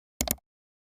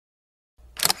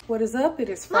What is up? It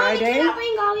is Friday. Mommy, can I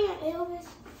bring Ollie and Elvis?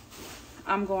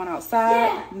 I'm going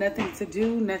outside. Nothing to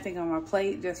do, nothing on my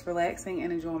plate, just relaxing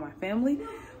and enjoying my family.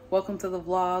 Welcome to the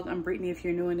vlog. I'm Brittany if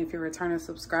you're new, and if you're a returning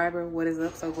subscriber, what is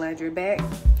up? So glad you're back.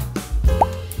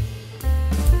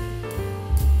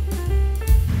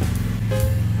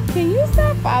 Can you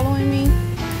stop following me?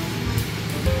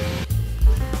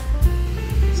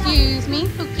 Excuse me,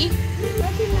 Pookie.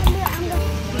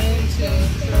 1, 2,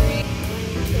 3.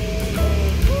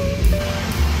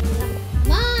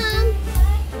 Mom!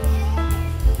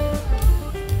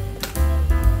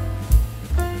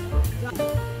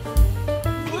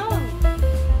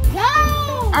 Go!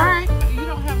 All right. You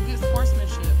don't have good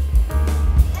sportsmanship.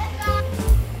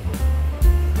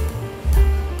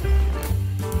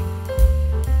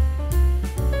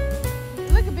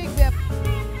 Look at Big Bep.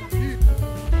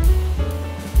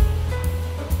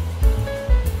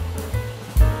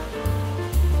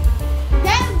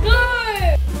 That's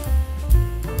good!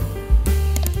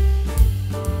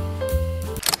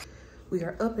 We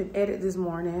are up and at it this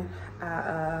morning.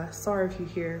 Sorry if you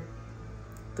hear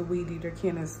the weed eater.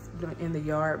 Ken is in the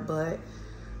yard, but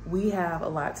we have a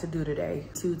lot to do today.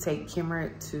 To take Kimmer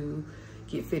to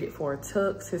get fitted for a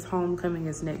tux. His homecoming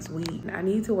is next week. I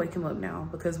need to wake him up now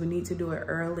because we need to do it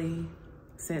early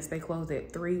since they close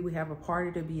at 3. We have a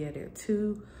party to be at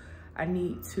 2. I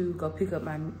need to go pick up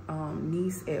my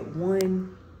niece at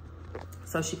 1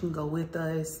 so she can go with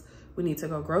us. We need to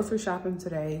go grocery shopping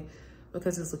today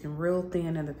because it's looking real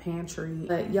thin in the pantry.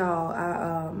 But y'all,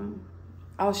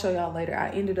 I'll show y'all later. I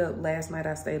ended up last night,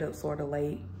 I stayed up sort of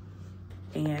late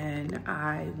and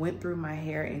I went through my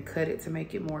hair and cut it to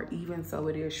make it more even. So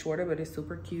it is shorter, but it's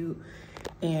super cute.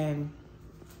 And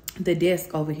the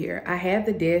desk over here, I had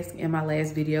the desk in my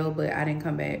last video, but I didn't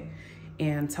come back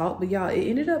and talk. But y'all, it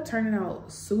ended up turning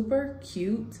out super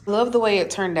cute. Love the way it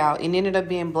turned out. It ended up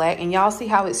being black, and y'all see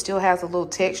how it still has a little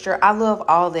texture. I love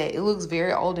all that. It looks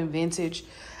very old and vintage.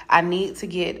 I need to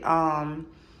get,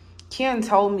 Ken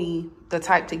told me the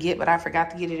type to get, but I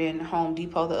forgot to get it in Home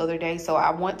Depot the other day. So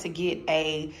I want to get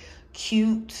a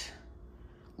cute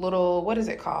little, what is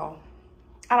it called?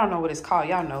 I don't know what it's called.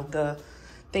 Y'all know, the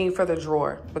thing for the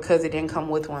drawer, because it didn't come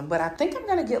with one. But I think I'm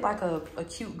gonna get like a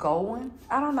cute gold one.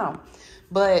 I don't know.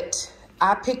 But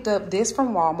I picked up this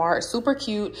from Walmart, super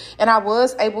cute. And I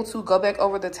was able to go back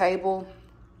over the table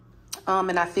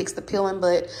and I fixed the peeling,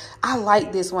 but I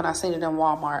like this when I seen it in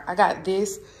Walmart. I got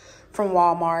this from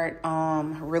Walmart.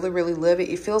 Really love it.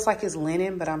 It feels like it's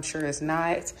linen, but I'm sure it's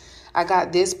not. I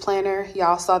got this planner.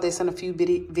 Y'all saw this in a few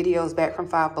videos back from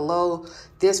Five Below.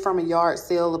 This from a yard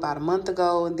sale about a month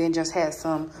ago, and then just had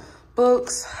some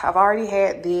books. I've already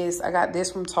had this. I got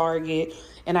this from Target,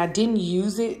 and I didn't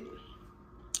use it.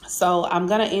 So I'm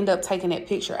gonna end up taking that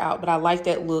picture out, but I like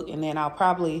that look, and then I'll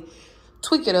probably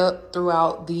tweak it up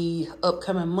throughout the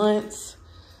upcoming months.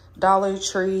 Dollar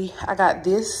Tree, I got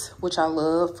this, which I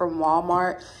love, from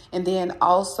Walmart. And then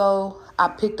also I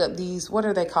picked up these, what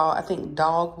are they called? I think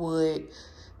dogwood.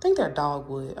 I think they're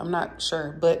dogwood, I'm not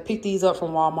sure, but picked these up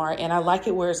from Walmart, and I like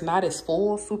it where it's not as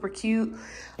full. Super cute.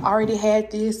 I already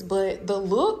had this, but the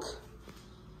look,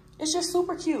 it's just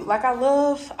super cute. Like I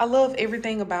love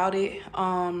everything about it.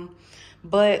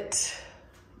 But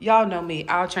y'all know me,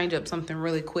 I'll change up something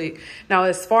really quick. Now,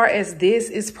 as far as this,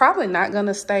 it's probably not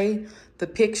gonna stay the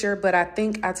picture, but I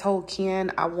think I told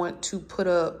Ken I want to put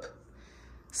up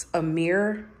a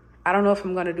mirror. I don't know if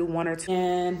I'm gonna do 1 or 2.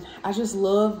 And I just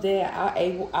love that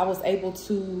I was able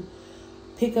to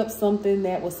pick up something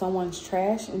that was someone's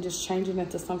trash and just change it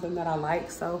into something that I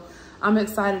like. So I'm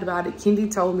excited about it.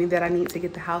 Kendi told me that I need to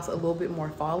get the house a little bit more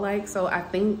fall-like. So I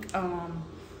think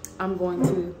I'm going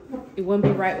to, it wouldn't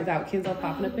be right without Kenzo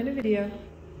popping up in the video.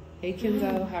 Hey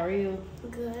Kenzo, how are you?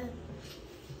 Good.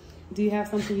 Do you have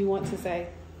something you want to say?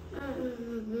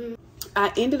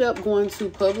 I ended up going to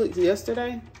Publix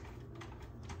yesterday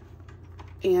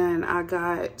and I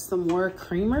got some more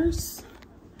creamers.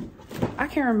 I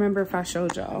can't remember if I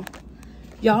showed y'all.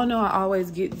 Y'all know I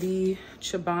always get the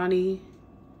Chobani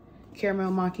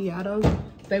caramel macchiato.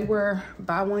 They were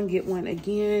buy one, get one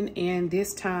again. And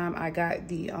this time I got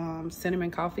the cinnamon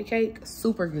coffee cake.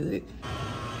 Super good.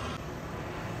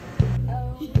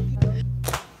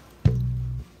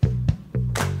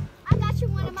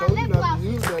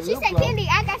 She said, Kendi,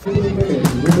 I got you.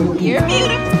 You're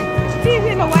muted. She's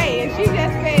in the way and she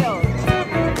just failed.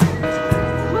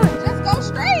 Look, just go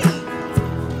straight.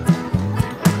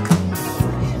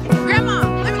 Grandma,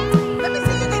 let me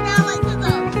see you get down like this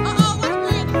up. Uh-oh, what's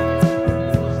Granny?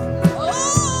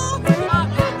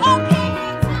 Oh, okay.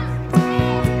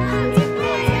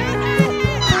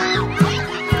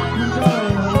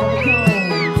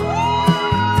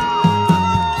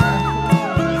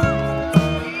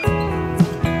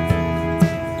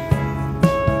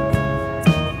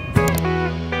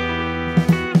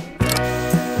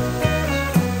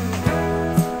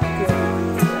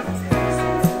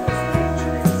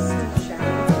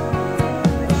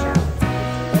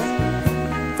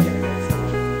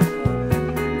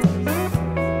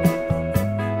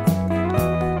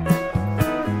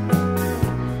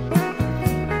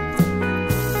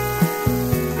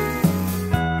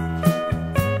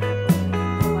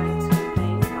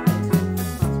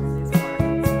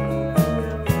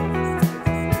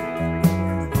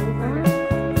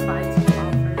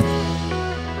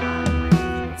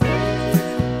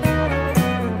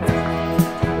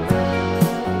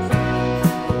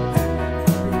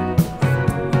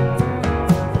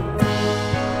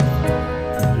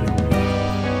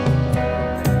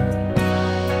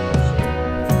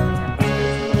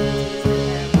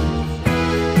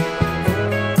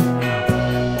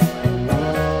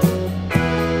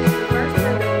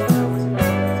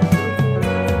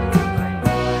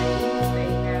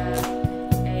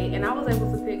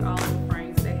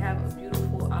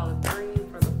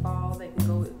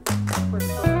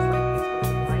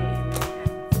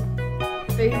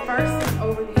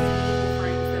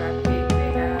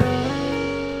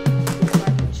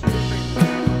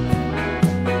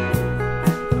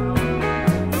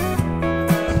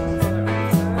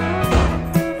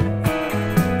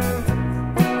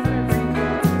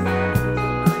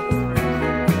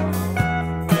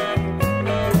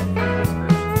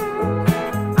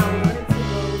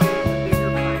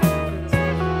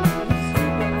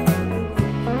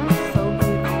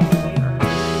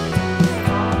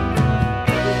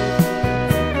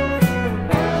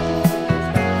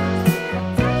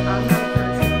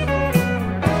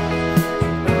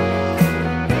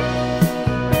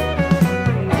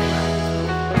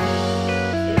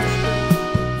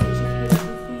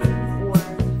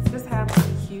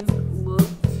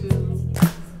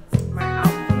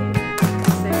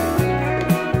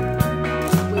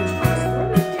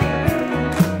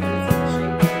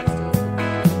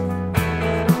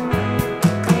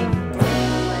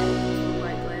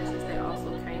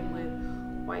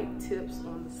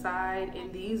 side,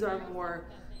 and these are more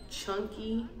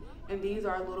chunky, and these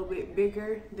are a little bit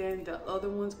bigger than the other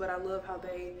ones, but I love how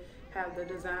they have the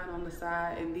design on the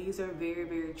side, and these are very,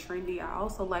 very trendy. I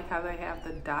also like how they have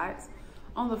the dots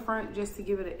on the front just to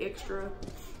give it an extra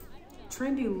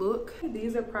trendy look.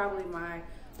 These are probably my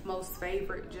most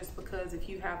favorite just because if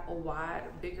you have a wide,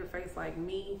 bigger face like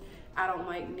me, I don't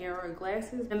like narrower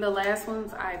glasses. And the last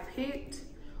ones I picked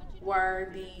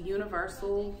were the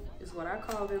universal, is what I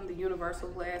call them, the universal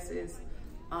glasses.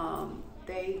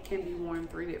 They can be worn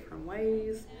 3 different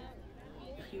ways.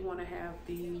 If you want to have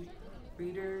the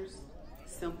reader's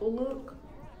simple look,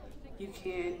 you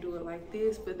can do it like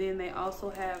this, but then they also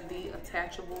have the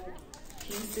attachable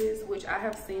pieces, which I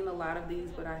have seen a lot of these,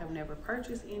 but I have never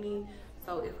purchased any.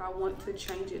 So if I want to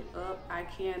change it up, I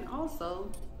can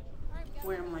also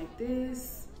wear them like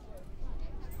this.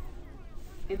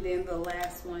 And then the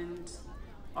last ones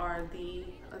are the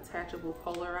attachable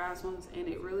polarized ones, and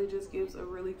it really just gives a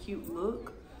really cute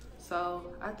look.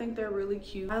 So I think they're really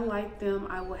cute. I like them.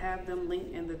 I will have them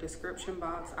linked in the description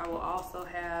box. I will also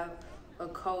have a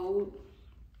code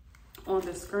on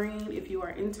the screen if you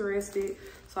are interested.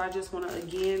 So I just want to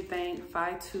again thank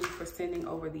Phi2 for sending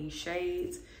over these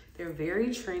shades. They're very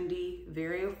trendy,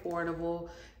 very affordable,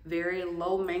 very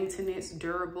low maintenance,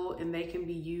 durable, and they can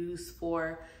be used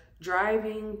for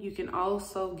driving. You can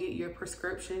also get your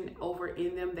prescription over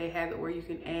in them. They have it where you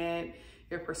can add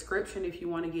your prescription if you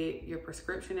want to get your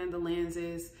prescription in the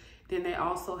lenses. Then they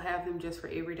also have them just for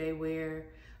everyday wear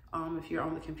if you're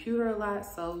on the computer a lot.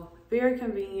 So very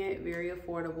convenient, very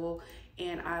affordable,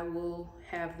 and I will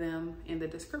have them in the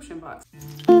description box.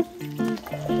 Can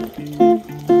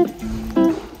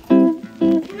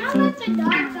I let the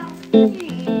dogs out,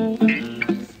 please?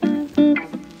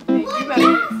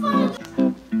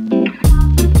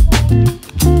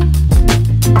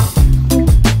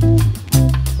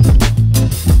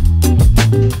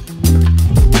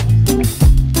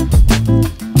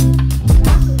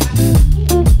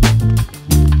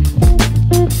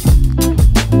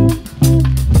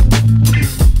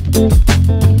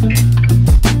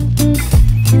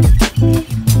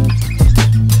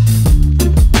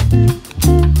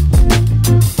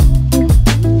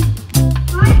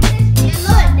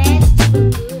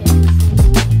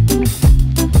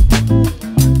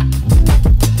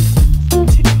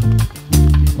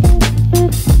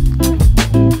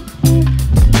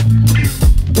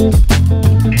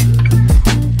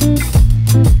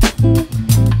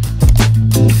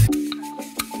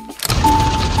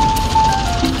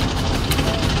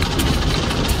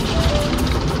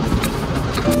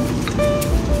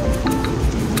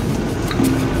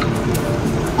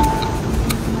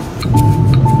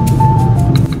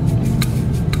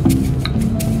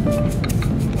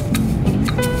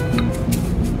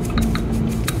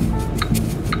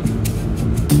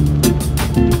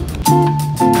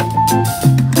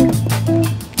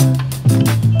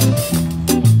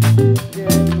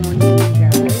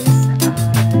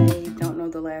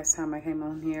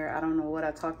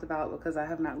 Talked about because I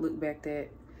have not looked back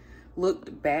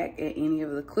at any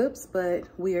of the clips, but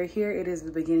we are here. It is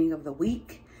the beginning of the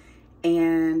week,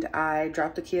 and I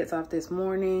dropped the kids off this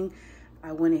morning.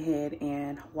 I went ahead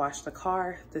and washed the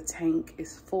car. The tank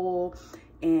is full,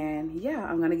 and yeah,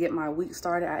 I'm gonna get my week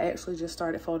started. I actually just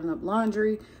started folding up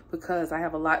laundry because I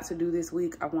have a lot to do this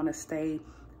week. I want to stay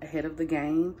ahead of the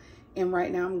game, and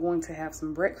right now I'm going to have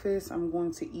some breakfast. I'm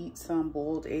going to eat some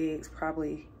boiled eggs,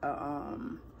 probably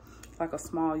like a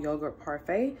small yogurt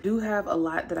parfait. Do have a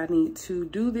lot that I need to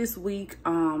do this week.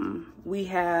 We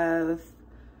have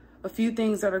a few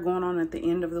things that are going on at the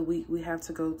end of the week. We have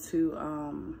to go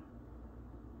to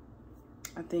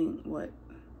I think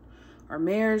our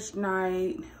marriage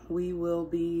night. We will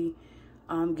be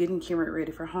getting Kimrit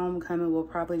ready for homecoming. We'll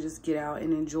probably just get out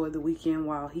and enjoy the weekend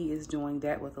while he is doing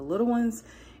that with the little ones.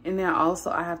 And then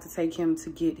also I have to take him to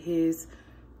get his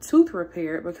tooth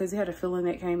repaired because he had a filling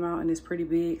that came out and it's pretty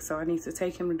big. So I need to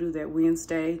take him to do that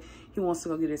Wednesday. He wants to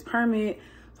go get his permit.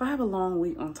 So I have a long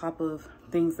week on top of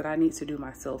things that I need to do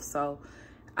myself. So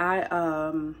I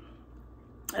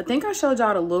think I showed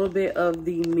y'all a little bit of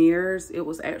the mirrors. It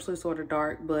was actually sort of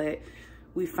dark, but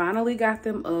we finally got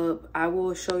them up. I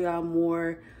will show y'all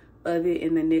more of it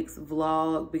in the next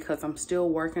vlog because I'm still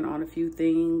working on a few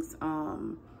things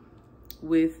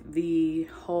with the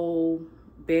whole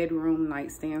bedroom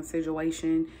nightstand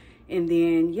situation. And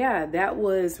then yeah, that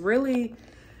was really,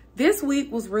 this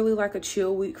week was really like a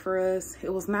chill week for us.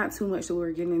 It was not too much that we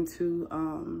were getting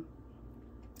into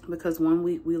because one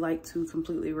week we like to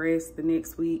completely rest, the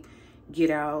next week get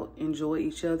out, enjoy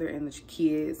each other and the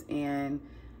kids, and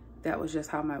that was just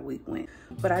how my week went.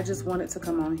 But I just wanted to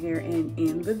come on here and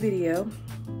end the video.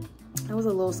 It was a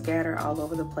little scattered all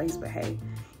over the place, but hey,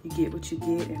 you get what you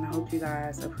get, and I hope you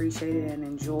guys appreciate it and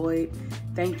enjoyed.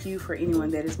 Thank you for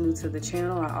anyone that is new to the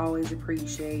channel. I always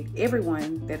appreciate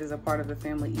everyone that is a part of the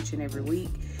family each and every week.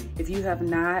 If you have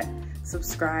not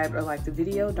subscribed or liked the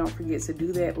video, don't forget to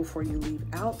do that before you leave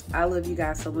out. I love you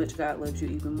guys so much. God loves you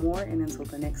even more. And until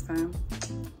the next time,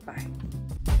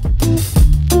 bye.